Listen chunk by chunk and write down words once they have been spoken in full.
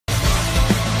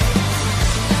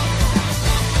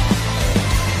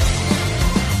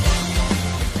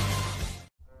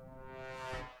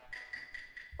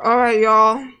Alright,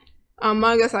 y'all.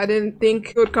 Amongus, I didn't think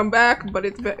it would come back, but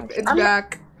it's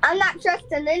back. I'm not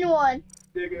trusting anyone.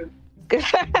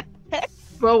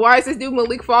 Bro, why is this dude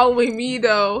Malik following me,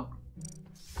 though?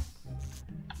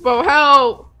 Bro,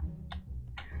 help!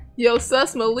 Yo,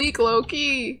 sus Malik,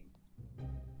 low-key.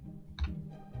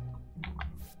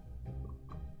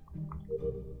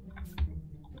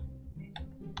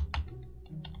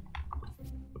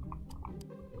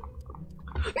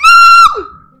 No!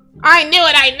 I knew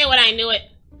it, I knew it, I knew it.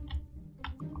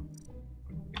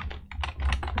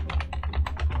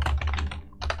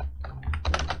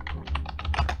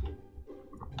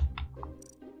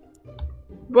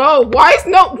 Bro, why is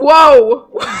no— whoa!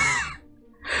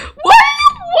 What?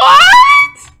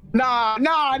 Nah,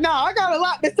 I got a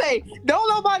lot to say. Don't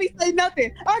nobody say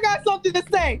nothing. I got something to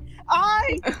say.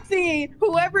 I seen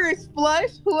whoever is Flush,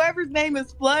 whoever's name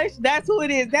is Flush, that's who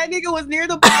it is. That nigga was near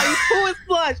the body. Who is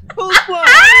Flush? Who's Flush?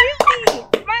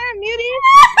 Am I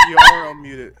unmuted? You are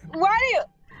unmuted. Why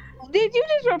did you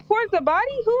just report the body?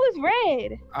 Who was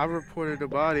red? I reported the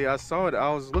body. I saw it.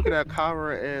 I was looking at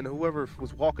Kyra and whoever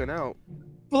was walking out.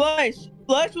 Flush.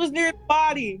 Flush was near the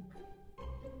body.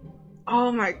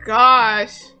 Oh my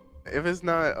gosh. If it's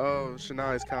not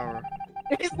Shani, it's Kyra.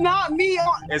 It's not me.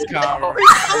 It's Kyra.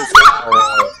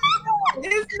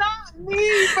 It's not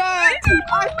me, bro.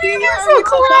 I see You're her so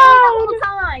clown.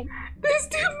 Time. This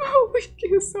dude Malik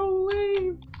is so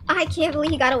lame. I can't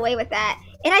believe he got away with that.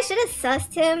 And I should have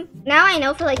sussed him. Now I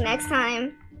know for like next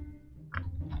time.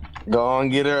 Go on,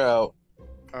 get her out.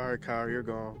 Alright, Kyra, you're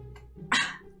gone.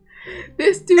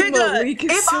 This dude Nigga, Malik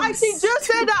is so she just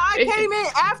said that I came in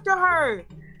after her.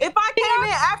 If I came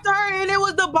in after her and it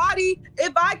was the body,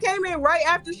 if I came in right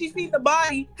after she seen the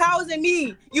body, how is it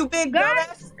me? You big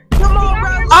dumbass. Come on,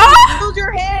 bro. Lose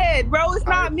your head, bro. It's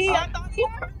not me. I thought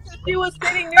she was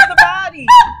sitting near the body.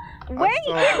 Wait.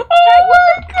 Oh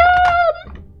my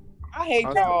god. I hate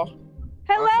y'all.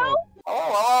 Hello?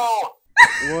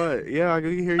 What? Yeah, I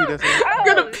can hear you. That's it. I'm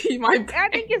gonna pee my pants. I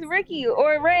think it's Ricky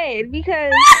or Red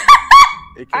because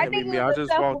It I can't be think me. it I was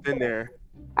just the walked in there.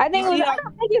 I don't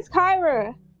think it's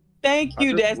Kyra. Thank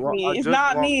you, Destiny. It's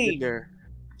not me.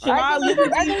 I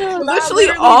think it was Literally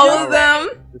all of them.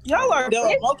 Y'all are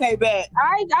dumb. Okay, bet.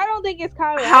 I don't think it's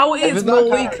Kyra. How If is it's not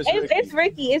Malik? Kyra, It's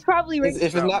Ricky. It's probably Ricky.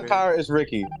 If it's not Kyra, it's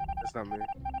Ricky. It's not me.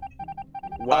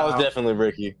 Wow. That was definitely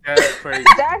Ricky. That's crazy.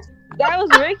 That was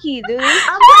Ricky, dude.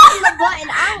 I'm pressing the button.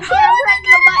 I don't care. I'm pressing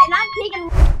the button. I'm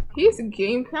taking. He's a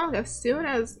game count as soon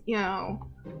as, you know,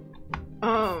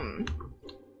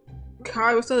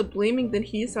 Kai started blaming, then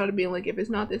he started being like, if it's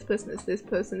not this person, it's this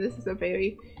person. This is a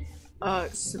very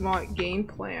smart game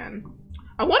plan.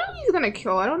 I wonder who he's gonna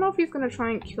kill. I don't know if he's gonna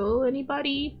try and kill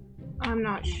anybody. I'm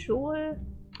not sure.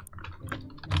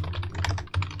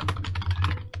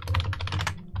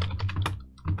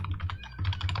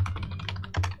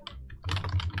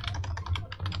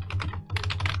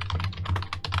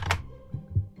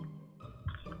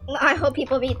 I hope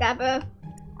people beat that, bro.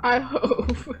 I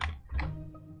hope.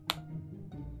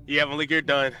 Yeah, Malik, you're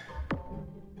done.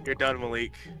 You're done,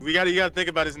 Malik. You gotta think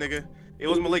about this nigga. It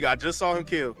was Malik. I just saw him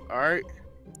kill. All right.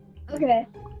 Okay.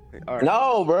 All right.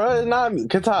 No, bro, it's not me.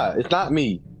 Kata, it's not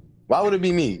me. Why would it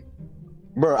be me?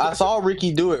 Bro, I saw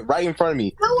Ricky do it right in front of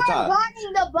me. You were Kata,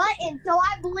 running the button, so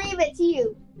I believe it to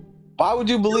you. why would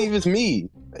you believe it's me?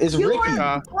 It's You Ricky. were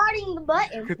guarding the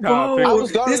button. Whoa, I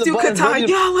was guarding this the dude button, Kata,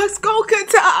 ready- yeah, let's go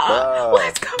Kata! Bro.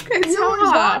 Let's go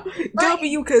Kata!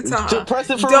 W Kata! Press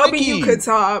it for W Ricky.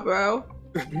 Kata, bro.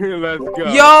 Let's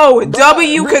go. Yo, Bro,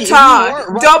 W Ricky, you Kata! weren't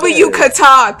right W there.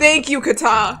 Kata! Thank you,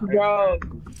 Kata!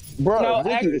 Bro, No, Ricky.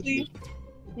 actually,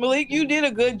 Malik, you did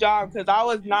a good job because I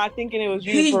was not thinking it was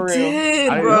you He for real. did,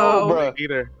 I didn't bro. know, bro.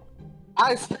 Either.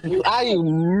 I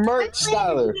murked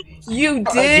Skylar. You did.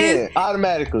 Again,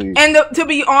 automatically. And to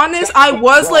be honest, I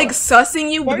was like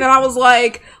sussing you, but then I was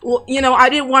like, well, you know, I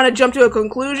didn't want to jump to a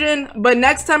conclusion. But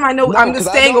next time, I know No, I'm just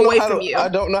 'cause I staying don't know away how from to- you. I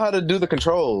don't know how to do the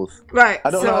controls. Right.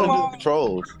 I don't know how to So, do the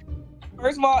controls.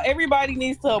 First of all, everybody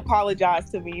needs to apologize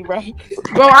to me, bro.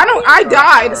 bro, I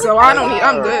died, so I don't need.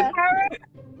 I'm good.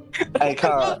 Hey,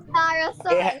 Kara, Sorry,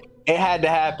 sorry. it had to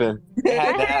happen. It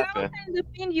had to happen. I'm trying to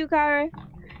defend you, Kyra.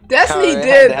 Destiny Kara, it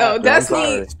did had to though. happen. I'm Destiny.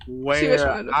 sorry. She was Where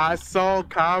trying to- I saw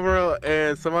Kyra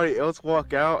and somebody else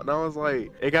walk out, and I was like,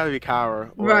 it gotta be Kyra, or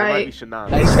it might Right. be Shania.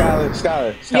 Hey,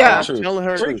 Skylar, Yeah. truth. Telling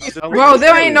her, Truth. Bro,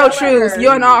 there ain't no truth.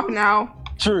 You're an off now.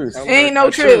 Truth. It ain't no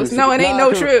truth. No, it ain't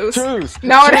no truth. Truth.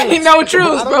 No, it ain't no truth, I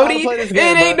don't know how to Brody. play this It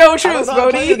game, ain't bro. no I don't truth, know how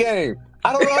to play the Brody. game.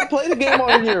 I don't know how to play the game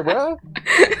on here, bro.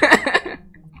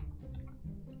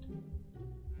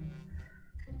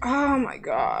 Oh my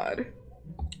god.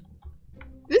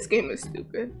 This game is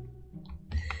stupid.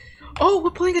 Oh,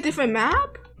 we're playing a different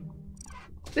map?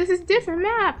 This is different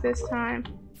map this time.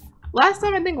 Last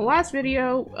time, I think last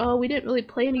video, we didn't really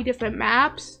play any different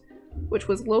maps, which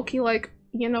was low-key like,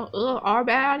 you know, our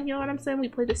bad, you know what I'm saying? We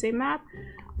played the same map.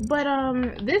 But,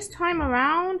 this time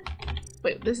around,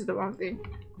 wait, this is the wrong thing.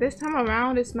 This time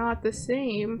around, it's not the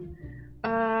same.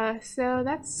 So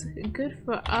that's good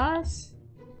for us.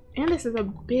 And this is a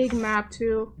big map,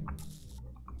 too.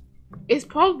 It's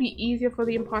probably easier for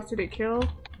the imposter to kill.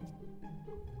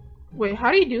 Wait,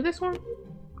 how do you do this one?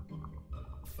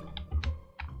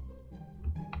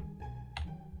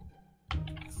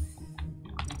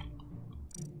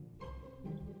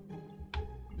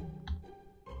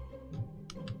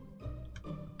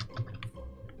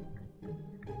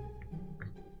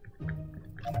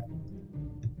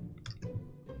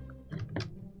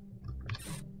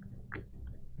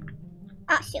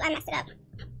 Oh shoot, I messed it up.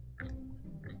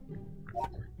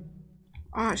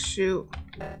 Oh shoot.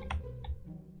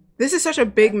 This is such a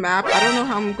big map. I don't know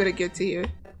how I'm gonna get to you.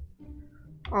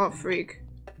 Oh freak.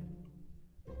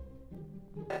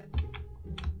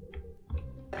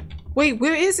 Wait,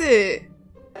 where is it?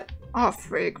 Oh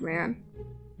freak, man.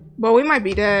 Well, we might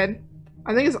be dead.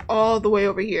 I think it's all the way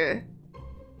over here.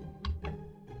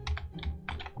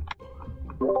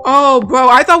 Oh, bro,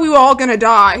 I thought we were all gonna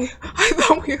die. I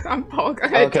thought I'm all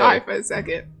gonna die for a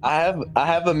second. I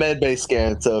have a med base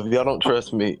scan, so if y'all don't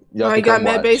trust me, y'all you got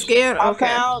med base scan?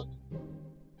 Okay.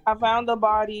 I found the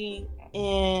body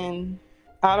in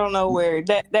I don't know where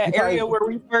that area where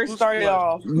we first started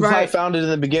off. I found it in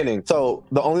the beginning. So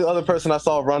the only other person I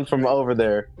saw run from over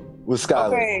there was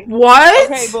Skylar. Okay.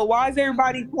 What? Okay, but why is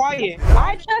everybody quiet?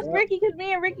 I trust Ricky because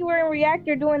me and Ricky were in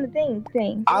reactor doing the thing.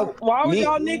 Why would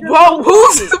y'all niggas? Whoa,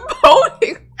 who's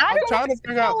voting? I'm trying to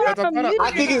figure out.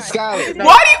 I think it's Skylar.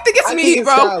 Why do you think it's me,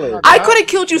 bro? Skylar. I could have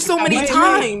killed you so many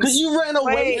times. Because you ran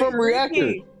away from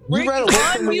reactor. You ran away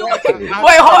from reactor. Wait,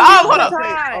 hold up.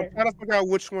 I'm trying to figure out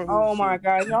which one. Oh my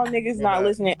god, y'all niggas not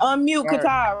listening. Unmute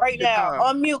Katai right now.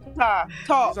 Unmute Katai.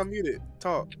 Talk. He's unmuted.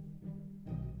 Talk.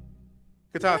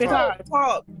 Katai,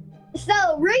 talk.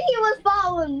 So Ricky was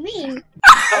following me.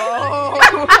 Oh.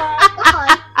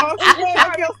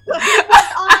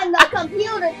 On the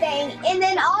computer thing, and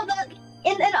then all the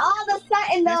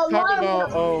sudden the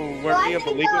alarm. Where me and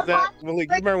Malik was at? Malik,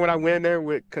 you remember when I went there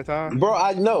with Katai? Bro,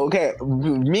 I know. Okay,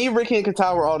 me, Ricky, and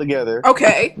Katai were all together.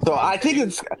 Okay. So I think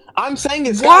it's. I'm saying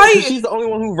it's Why? Skylar because she's the only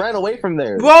one who ran away from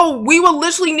there. Bro, we were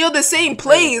literally near the same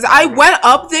place. I went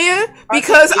up there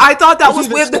because I thought that was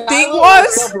where the thing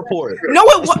was. Self-report. No,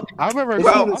 it was. I remember. Is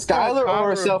it Skylar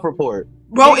or a self-report?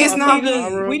 Bro, it's not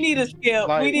me. We need a skip.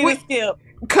 We need a skip.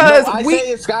 Cause I we. say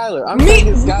it's Skylar. I'm saying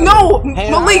it's Skylar. No,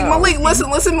 Malik,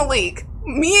 listen, Malik.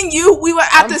 Me and you, we were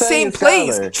at the same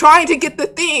place trying to get the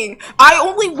thing. I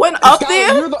only went up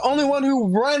there. You're the only one who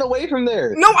ran away from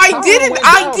there. No, I didn't.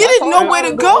 I didn't know where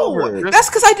to go. That's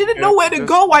because I didn't know where to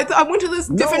go. I went to this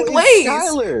different place.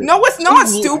 No, it's not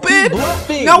stupid.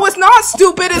 No, it's not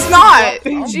stupid. It's not.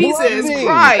 Jesus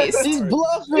Christ. He's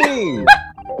bluffing.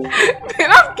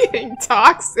 Man, I'm getting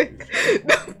toxic.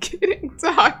 I'm getting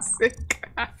toxic.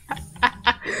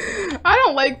 I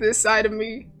don't like this side of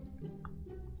me.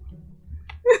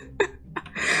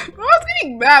 I was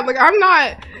getting mad. Like, I'm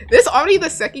not. This is already the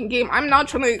second game. I'm not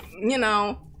trying to, you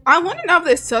know. I want to know if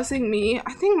they're sussing me.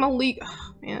 I think Malik.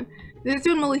 Oh, man. This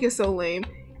dude Malik is so lame.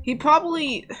 He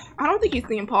probably. I don't think he's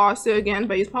the imposter again,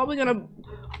 but he's probably gonna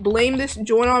blame this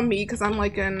joint on me because I'm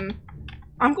like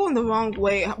I'm going the wrong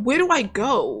way. Where do I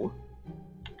go?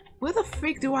 Where the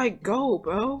freak do I go,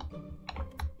 bro?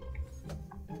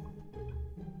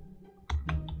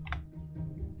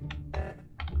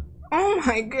 Oh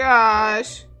my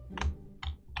gosh.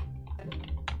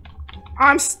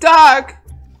 I'm stuck.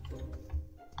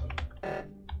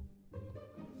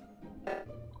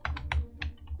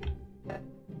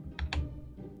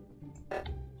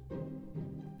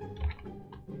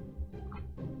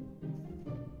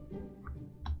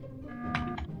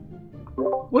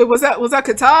 Wait, was that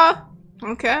Kata?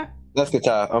 Okay. That's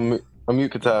Kata.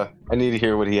 Unmute Kata. I need to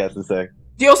hear what he has to say.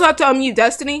 Do you also have to unmute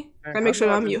Destiny? I make sure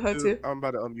to unmute her too. I'm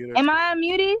about to unmute her. Am I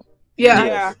unmuted?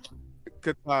 Yeah.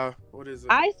 Kata, what is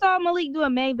it? I saw Malik do a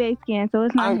May base scan, so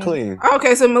it's not I'm him. clean.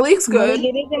 Okay, so Malik's good.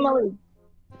 Malik, it isn't Malik.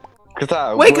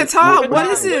 Kata. Wait, Kata, what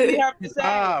is it?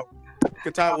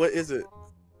 Kata, what is it?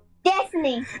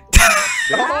 Destiny.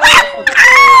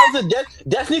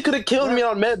 Destiny could have killed me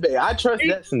on medbay. I trust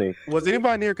Destiny. Was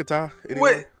anybody near Kata?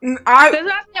 Wait, Because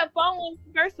I kept following,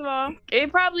 first of all. It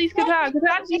probably is Kata.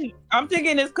 I'm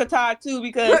thinking it's Kata too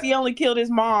because he only killed his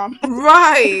mom.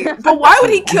 Right. But why would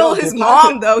he kill his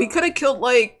mom though? He could have killed,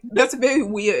 like, that's very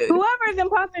weird. Whoever's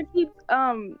imposter keeps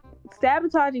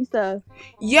sabotaging stuff.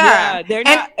 Yeah, they're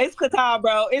not. It's Kata,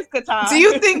 bro. It's Kata. Do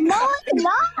you think? No, it's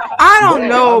not. I don't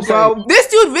know, bro. This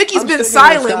dude Vicky's been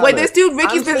silent. Wait, this dude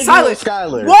Vicky's been silent.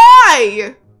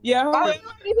 Why? Yeah.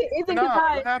 It's a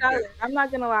Kata. I'm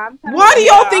not gonna lie. Why do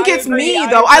y'all think it's me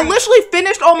though? I literally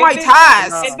finished all my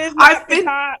tasks.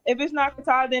 If it's not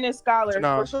Kata, then it's Scholar.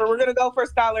 For sure, we're gonna go for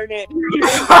Scholar then.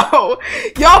 Bro,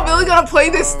 y'all really gonna play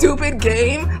this stupid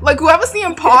game? Like whoever's the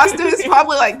imposter is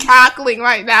probably like cackling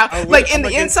right now, like in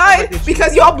the inside,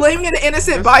 because y'all blaming an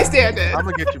innocent bystander. I'm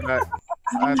gonna get you back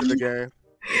after the game.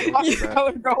 You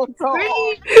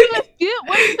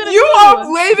are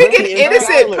blaming an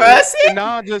innocent person?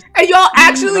 And y'all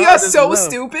actually are so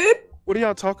stupid? What are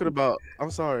y'all talking about?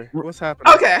 I'm sorry. What's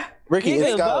happening? Okay. Ricky,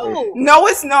 it's Scholar. No,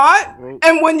 it's not.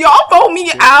 And when y'all vote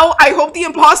me out, I hope the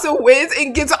imposter wins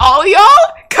and gets all of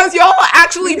y'all, because y'all are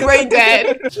actually brain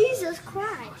dead. Jesus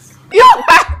Christ. Y'all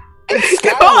are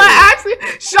actually...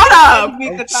 Shut up.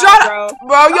 Shut up.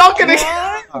 Bro, y'all can...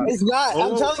 It's not.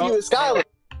 I'm telling you, it's Scholar.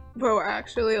 Bro,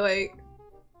 actually, like,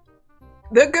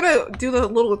 they're gonna do the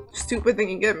little stupid thing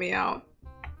and get me out.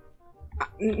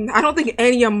 I don't think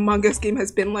any Among Us game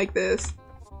has been like this.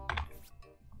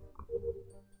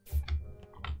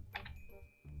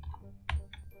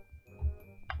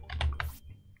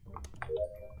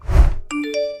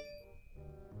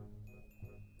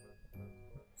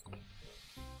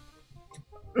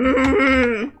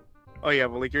 Oh yeah,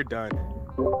 Malik, you're done.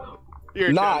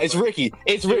 Nah, it's Ricky.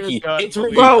 It's Ricky. It's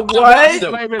Ricky. Bro, what?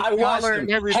 I watched him.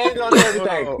 Hand on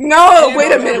everything. No,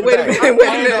 wait a minute.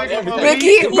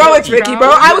 Ricky, bro, it's Ricky, bro.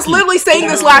 I was literally saying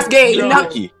this last game. No.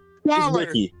 It's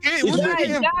Ricky.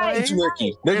 It's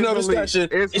Ricky. There's no discussion.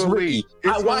 It's Ricky.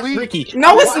 I watched Ricky.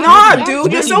 No, it's not,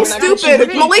 dude. You're so stupid.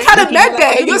 Malik had a med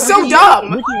day. You're so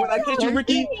dumb. Ricky, when I catch you,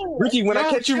 Ricky. Ricky, when I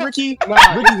catch you, Ricky.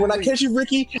 Ricky, when I catch you,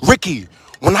 Ricky. Ricky,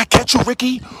 when I catch you,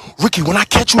 Ricky. Ricky, when I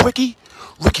catch you, Ricky.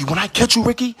 Ricky, when I catch you,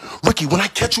 Ricky. Ricky, when I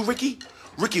catch you, Ricky.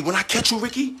 Ricky, when I catch you,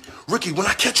 Ricky. Ricky, when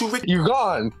I catch you, Ricky. You're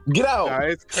gone. Get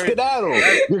out. Skedaddle.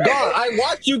 You're gone. I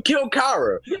watched you kill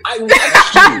Kara. I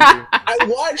watched you. I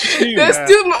watched you. This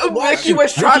dude, Ricky,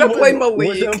 was trying to play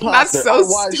Malik. That's so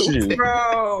stupid.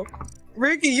 Bro,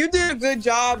 Ricky, you did a good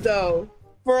job, though.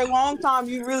 For a long time,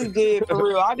 you really did, for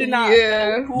real. I did not.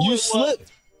 Yeah. You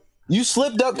slipped. You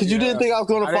slipped up because you didn't think I was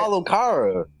going to follow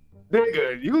Kara.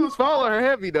 Nigga, you was following her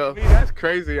heavy though. That's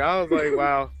crazy. I was like,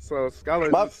 wow. So Scholar,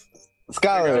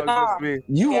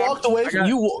 you walked away from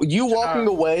you walking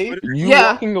away.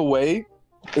 Walking away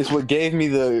is what gave me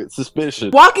the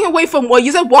suspicion. Walking away from what?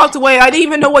 You said walked away. I didn't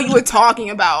even know what you were talking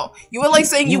about. You were like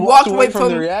saying you walked away from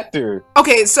the reactor.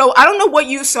 Okay, so I don't know what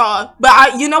you saw,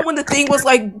 but you know when the thing was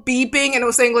like beeping and it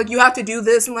was saying like you have to do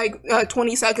this in like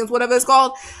 20 seconds, whatever it's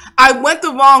called. I went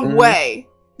the wrong way.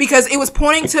 Because it was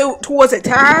pointing towards a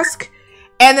task,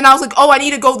 and then I was like, oh, I need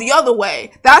to go the other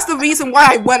way. That's the reason why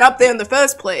I went up there in the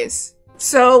first place.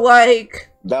 So,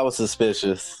 like... That was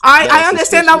suspicious. I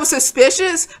understand that was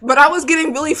suspicious, but I was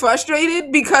getting really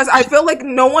frustrated because I felt like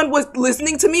no one was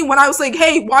listening to me when I was like,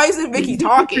 hey, why isn't Vicky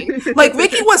talking? Like,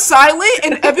 Vicky was silent,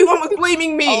 and everyone was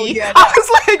blaming me. Oh, yeah, I was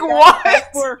like, what? That's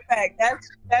for a fact.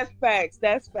 That's facts.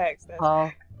 That's facts.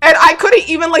 And I couldn't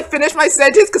even like finish my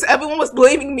sentence because everyone was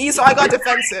blaming me, so I got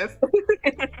defensive.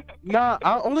 Nah,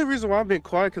 only reason why I've been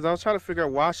quiet because I was trying to figure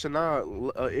out why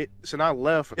Shana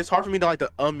left. It's hard for me to like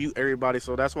to unmute everybody,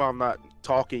 so that's why I'm not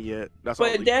talking yet. That's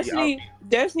but Destiny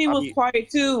was quiet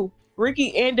too.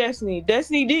 Ricky and Destiny.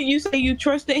 Destiny, didn't you say you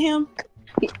trusted him?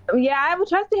 Yeah, I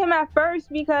trusted him at first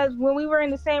because when we were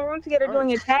in the same room together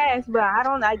doing a task, but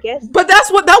I guess. But that's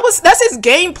his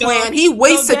game plan. He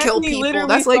waits to kill people.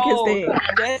 That's like his thing.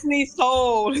 Destiny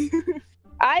sold.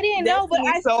 I didn't know, but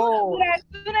as soon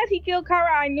as he killed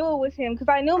Kara, I knew it was him because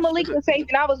I knew Malik was safe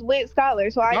and I was with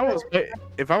Scholar. So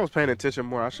if I was paying attention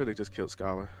more, I should have just killed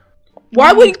Scholar.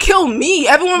 Why would you kill me?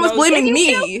 Everyone was blaming me.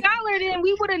 If you killed Scholar, then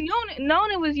we would have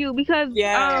known it was you because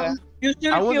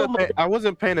I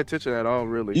wasn't paying attention at all,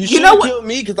 really. You should have killed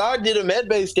me because I did a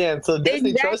med-based scan, so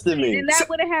Destiny trusted me. And that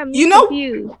would have had me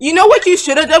confused. You know what you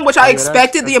should have done, which I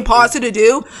expected the imposter to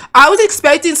do? I was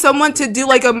expecting someone to do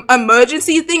like an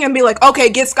emergency thing and be like, okay,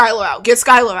 get Skylar out. Get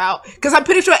Skylar out. Because I'm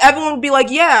pretty sure everyone would be like,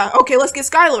 yeah, okay, let's get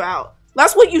Skylar out.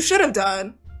 That's what you should have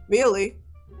done. Really.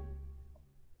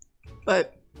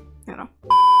 But, you know.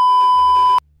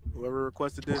 Whoever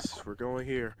requested this, we're going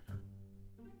here.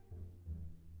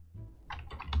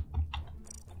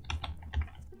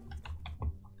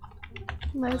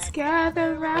 Let's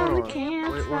gather around the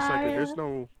campfire. Wait 1 second. There's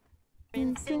no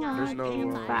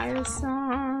campfire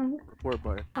song. Report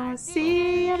button.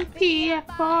 CMP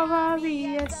for a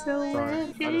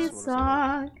VSOFD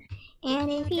song.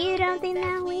 And if you don't think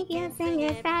that we can sing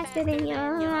it faster, then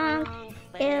you're wrong.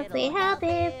 If we help,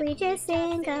 if we just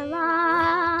sing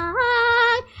along.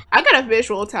 I got a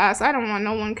visual task. I don't want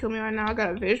no one kill me right now. I got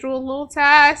a visual little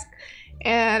task.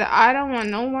 And I don't want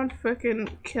no one freaking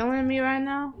killing me right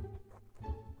now.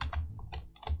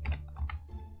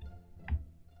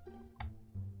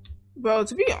 Bro,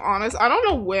 to be honest, I don't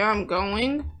know where I'm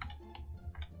going.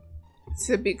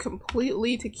 To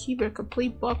keep a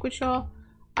complete buck with y'all.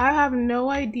 I have no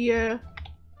idea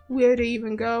where to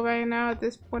even go right now at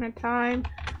this point in time.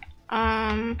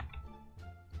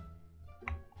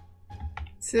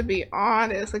 To be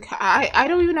honest, like I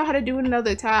don't even know how to do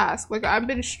another task. Like I've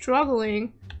been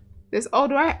struggling this.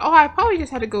 I probably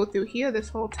just had to go through here this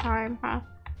whole time, huh?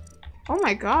 Oh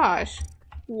my gosh.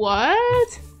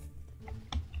 What?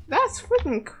 That's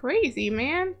freaking crazy,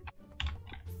 man.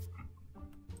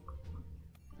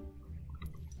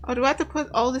 Oh, do I have to put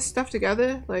all this stuff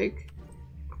together? Like,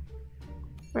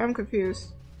 wait, I'm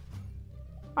confused.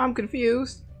 I'm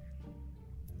confused.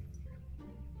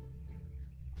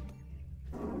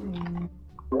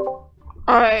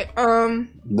 Alright, The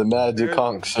Magic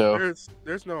Conch Show.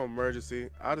 There's no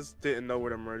emergency. I just didn't know where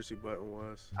the emergency button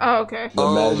was. Oh, okay.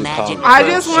 The Magic Conch I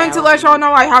just wanted to let y'all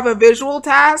know I have a visual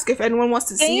task if anyone wants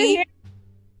to see.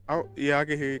 Oh, yeah, I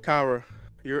can hear you. Kyra,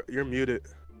 you're muted.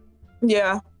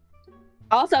 Yeah.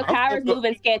 Also, Kyra's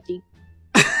moving sketchy.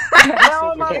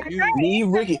 Me,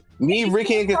 Ricky,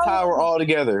 and Katai were all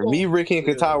together.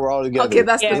 Okay,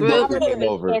 that's the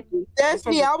over.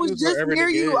 Destiny, I was just near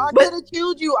you. I could have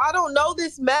killed you. I don't know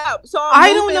this map, so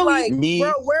I don't know. Like,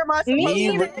 bro, where am I?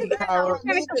 Me, Ricky,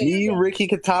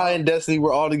 Katai, and Destiny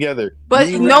were all together. But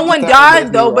no one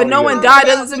died though. But no one died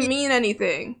doesn't mean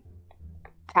anything.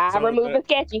 Kyra moving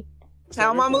sketchy.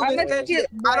 How am I moving sketchy?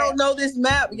 I don't know this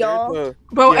map, y'all.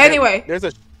 Bro, anyway, there's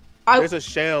a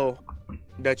shell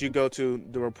that you go to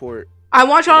the report. I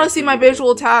want y'all to see my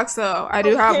visual task though. I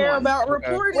do have one. About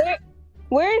reporting.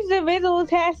 Where's the visual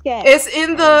task at? It's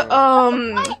in the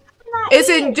it's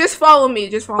in just follow me.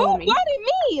 Just follow me. What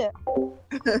me?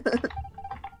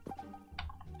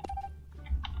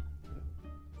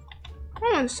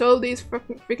 I'm gonna show these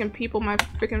freaking people my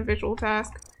freaking visual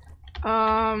task.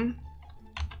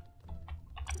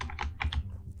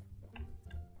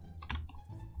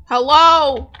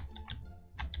 Hello?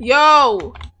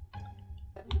 Yo!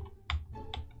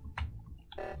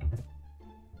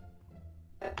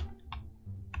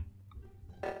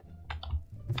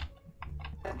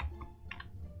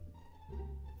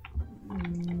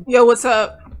 Yo, what's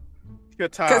up?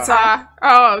 Katai.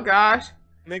 Oh gosh.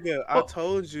 Nigga, I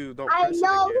told you don't I press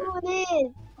know it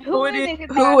again. who it is.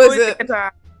 Who is it?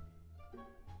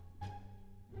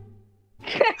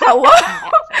 Hello?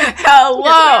 Hello?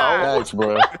 Facts,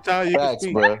 bro. Facts,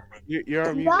 bro. You're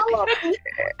on mute.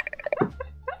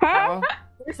 Huh?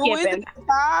 Who is it?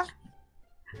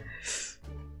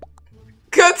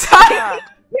 Katai.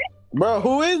 Bro,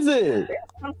 who is it?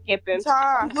 I'm skipping.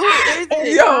 Who is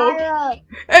it? Yo,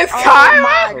 it's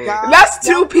Kyra. That's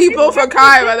two people for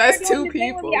Kyra. That's two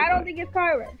people. I don't think it's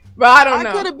Kyra. But I don't know.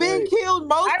 I could have been killed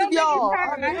most of y'all.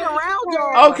 I've been around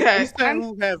y'all. Okay.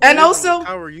 And also,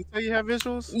 Kyra, you say you have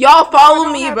visuals? Y'all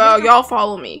follow me, bro. Y'all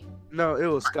follow me. No, it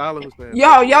was Skylar who's there.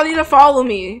 Yo, y'all need to follow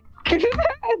me.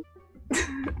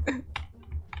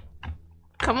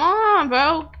 Come on,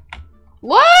 bro.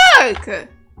 Look!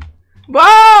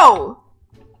 Bro!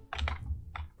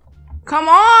 Come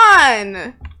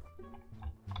on!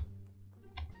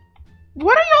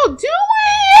 What are y'all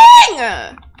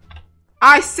doing?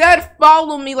 I said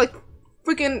follow me like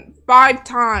freaking 5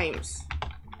 times.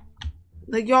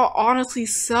 Like y'all honestly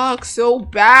suck so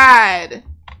bad.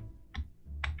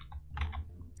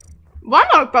 Well, I'm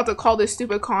not about to call this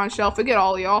stupid con shell. Forget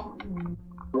all y'all.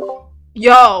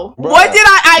 Yo, bro, what did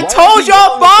I told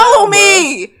y'all follow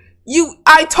me!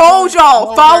 I told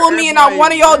y'all follow me and not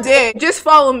one of y'all did. Just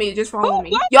follow me, just follow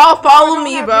me. Y'all follow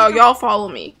me, bro. Y'all follow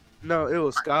me. No, it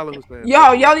was Skylar who's there.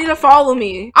 Yo, y'all need to follow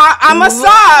me. I'm a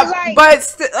sub,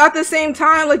 but at the same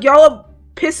time, like y'all are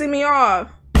pissing me off.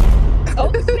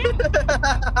 Don't be saying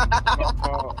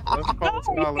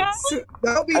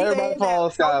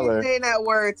that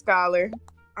word, Scholar.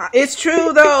 It's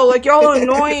true though. Like y'all are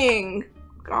annoying.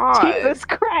 God. Jesus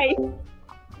Christ.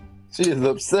 She is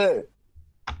upset.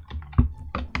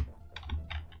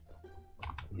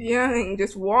 Yeah,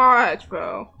 just watch,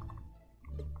 bro.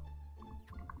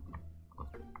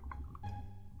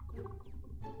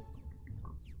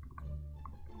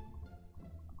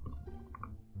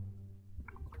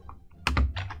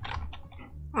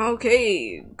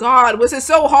 Okay, God, was it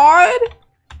so hard?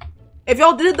 If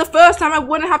y'all did it the first time, I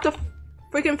wouldn't have to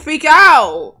freaking freak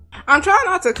out. I'm trying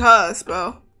not to cuss,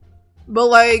 bro. But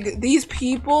like, these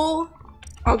people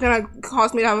are gonna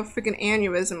cause me to have a freaking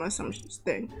aneurysm or some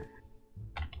thing.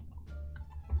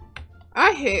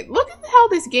 Look at how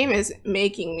this game is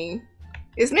making me.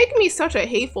 It's making me such a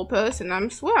hateful person. I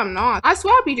swear I'm not. I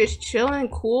swear I'll be just chilling,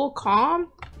 cool,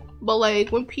 calm. But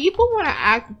like, when people want to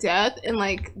act death and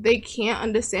like, they can't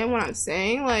understand what I'm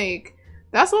saying, like,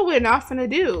 that's what we're not finna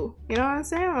do. You know what I'm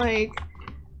saying? Like,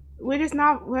 we're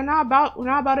not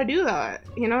about to do that.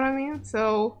 You know what I mean?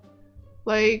 So,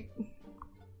 like,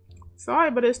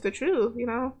 sorry, but it's the truth, you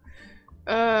know?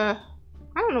 I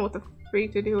don't know what the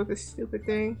freak to do with this stupid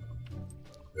thing.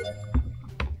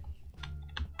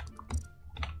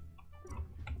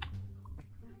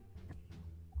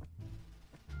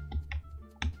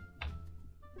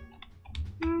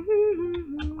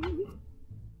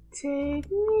 Take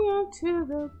me up to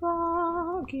the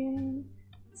ball game.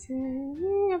 Take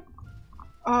me up.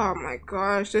 Oh my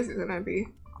gosh, this is gonna be.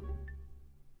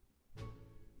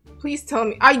 Please tell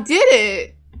me I did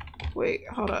it. Wait,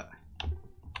 hold up.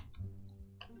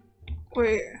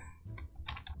 Wait.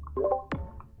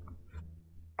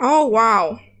 Oh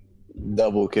wow.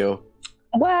 Double kill.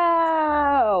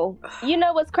 Wow. You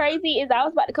know what's crazy is I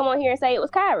was about to come on here and say it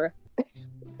was Kyra.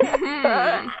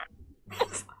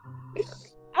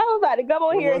 I was about to come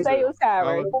on here and say it was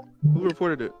Kyra. Who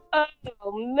reported it? Oh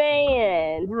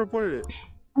man. Who reported it?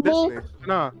 Destiny.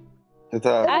 Nah.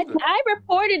 I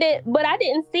reported it, but I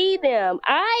didn't see them.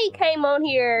 I came on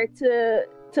here to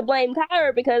blame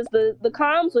Kyra because the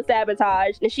comms was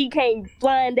sabotaged and she came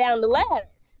flying down the ladder.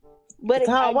 But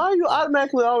Tom, why are you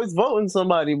automatically always voting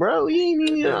somebody, bro? You ain't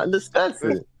even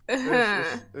discussing it.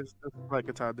 It's like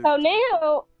a time. So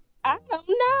now I don't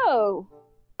know.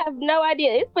 I have no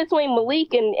idea. It's between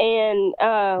Malik and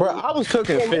bro, I was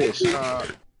cooking fish.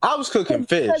 I was cooking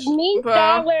fish. Because me,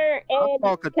 Scholar, and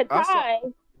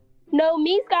Katai. No,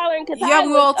 me, Scholar, and Katai. Yeah,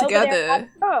 we were all together.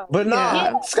 But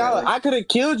nah, Scholar, I could have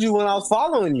killed you when I was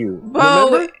following you. Bro,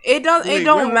 remember? it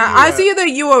don't matter. It's either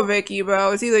you or Vicky,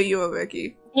 bro. It's either you or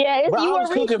Vicky. Yeah, it's bro, you I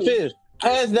was or cooking Ricky. fish.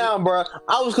 Hands down, bro.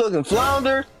 I was cooking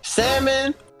flounder,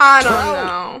 salmon. I don't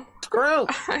know.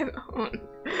 Scrimp.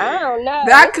 I don't know.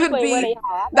 That could be.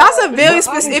 That's a very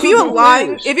specific. If you're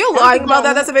lying about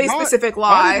that, that's a very specific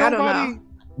lie. I don't know.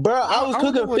 Bro, I was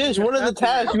cooking fish. One of the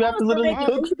tasks you have to literally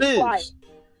cook fish.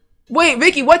 Wait,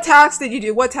 Vicky, what task did you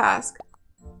do? What task?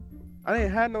 I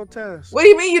didn't have no task. What do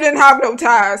you mean you didn't have no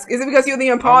task? Is it because you're the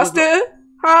imposter?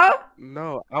 Huh?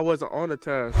 No, I wasn't on the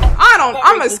task.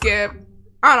 I'm a skip.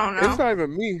 I don't know. It's not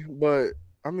even me, but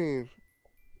I mean,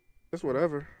 it's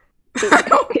whatever.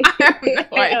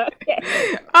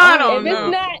 I don't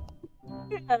know.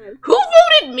 Who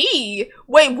voted me?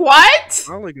 Wait, what?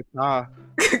 I only Guitar.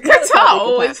 Guitar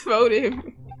always voted.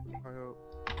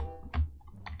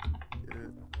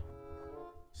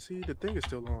 See, the thing is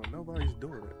still on. Nobody's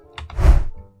doing it.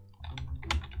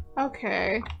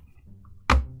 Okay.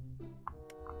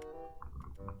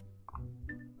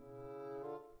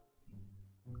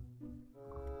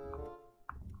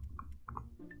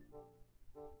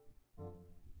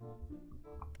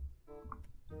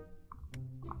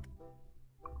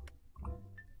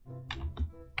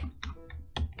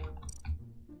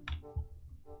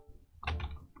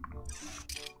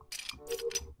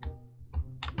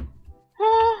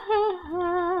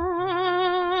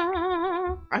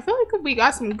 I feel like we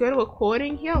got some good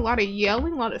recording here. A lot of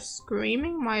yelling, a lot of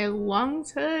screaming. My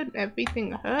lungs hurt.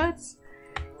 Everything hurts.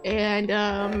 And,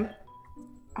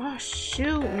 oh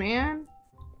shoot, man.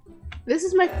 This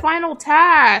is my final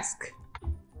task.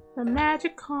 The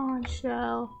magic conch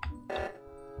shell.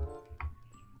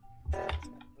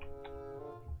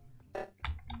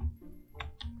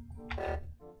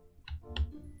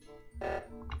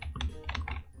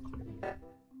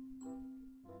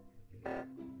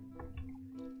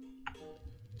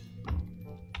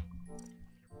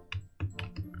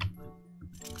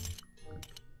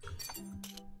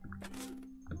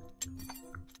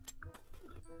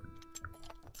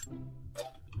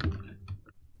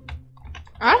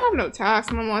 I don't have no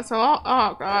tasks no more, so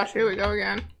oh gosh, here we go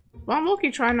again. Well, I'm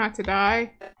low-key trying not to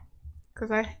die.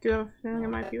 Because I do have a feeling it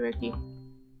might be Ricky.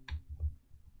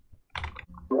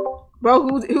 Bro,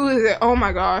 who is it? Oh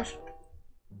my gosh.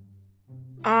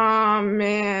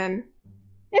 Man.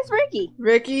 It's Ricky.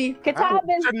 Ricky?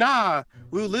 Nah,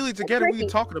 we were literally together. What are you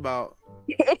talking about?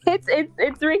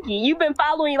 It's Ricky. You've been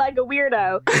following like a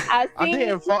weirdo. I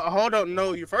didn't hold on.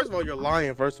 No, first of all, you're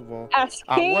lying. First of all,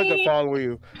 I wasn't following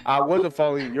you. I wasn't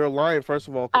following you. You're lying. First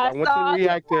of all, I went to the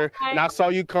reactor and I saw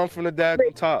you come from the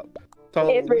daggone top. So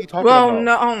what are you talking about?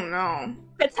 No.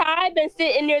 Katai been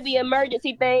sitting near the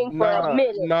emergency thing for a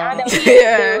minute. I know he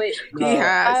yeah, he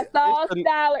has. I saw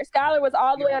Skylar. Skylar was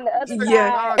all the way on the other side.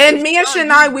 Yeah, and me and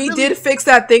Shani, we did fix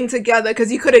that thing together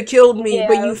because you could have killed me,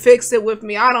 but you fixed it with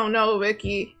me. I don't know,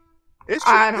 Ricky. It's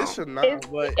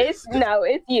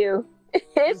you.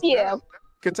 It's you.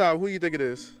 Katai, who you think it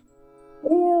is?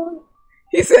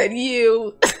 He said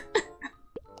you.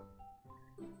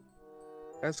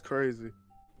 That's crazy.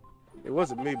 It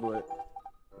wasn't me, but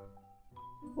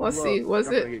let's see. Was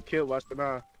it? Get killed by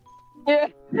Shani. Yeah.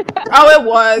 Oh, it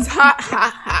was. Ha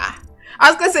ha ha. I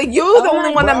was gonna say you're the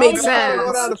only one that makes sense.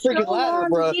 Go down the freaking ladder,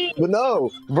 bro. But no,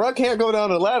 bro can't go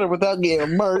down the ladder without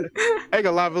getting murdered. Ain't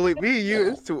gonna lie, believe me and you,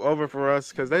 it's too over for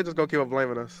us because they just gonna keep on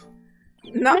blaming us.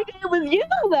 No, it was you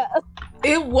though.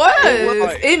 It was.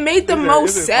 It made the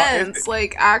most sense.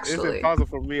 Like actually, it's impossible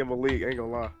for me and Malik. Ain't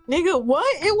gonna lie. Nigga, what?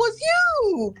 It was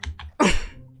you.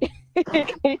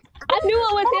 I knew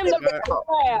it was him.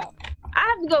 I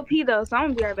have to go pee though, so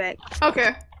I'm gonna be right back.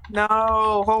 Okay.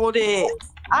 No, hold it.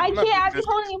 I can't. I've been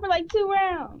holding it for like 2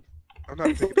 rounds. I'm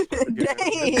not thinking.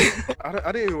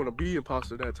 I didn't even want to be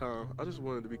imposter that time. I just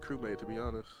wanted to be crewmate, to be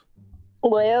honest.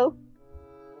 Well,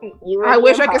 I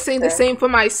wish I could say the same for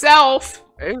myself.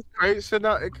 It's crazy.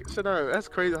 Shana, that's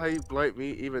crazy how you blame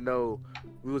me, even though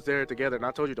we was there together and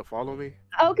I told you to follow me.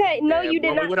 Okay, no, you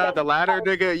did not. We went out the ladder,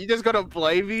 nigga. You just gonna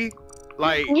blame me?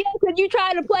 Like, yeah, because you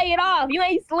trying to play it off. You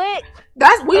ain't slick.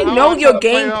 We know your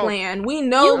game plan. We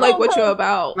know like what you're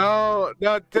about. No,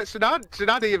 Shana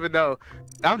didn't even know.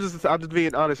 I'm just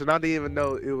being honest, and I didn't even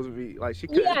know it was me. Like, she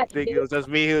couldn't think it was just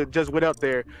me who just went up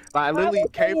there. Like, I literally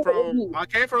came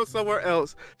from somewhere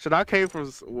else. Shana came from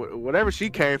whatever she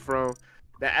came from.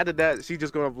 After that, she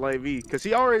just gonna blame me because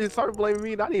she already started blaming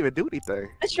me. And I didn't even do anything.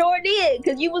 I sure did,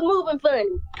 because you was moving funny.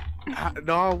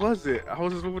 No, I wasn't. I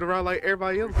was just moving around like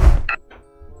everybody else.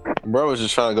 Bro was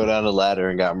just trying to go down the ladder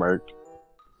and got murked.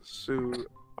 Shoot.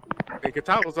 And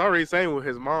Katai was already saying with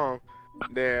his mom.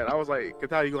 Then I was like,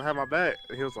 Katai, you gonna have my back?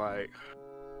 And he was like,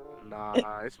 nah,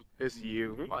 it's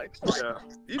you. I'm like, yeah,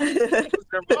 it's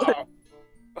your mom.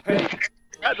 Like,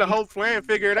 got the whole plan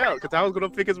figured out. Katai was gonna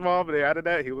pick his mom, and then after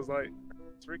that, he was like,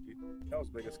 it's Ricky. That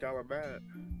was making Skylar mad.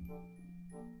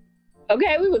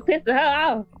 Okay, we was pissing her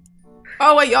off.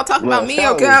 Oh wait, y'all talking about me?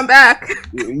 Okay, I'm back.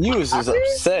 You was just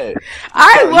upset.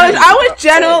 I was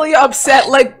genuinely upset.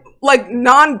 Like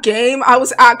non-game, I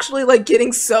was actually like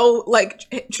getting so like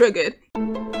triggered.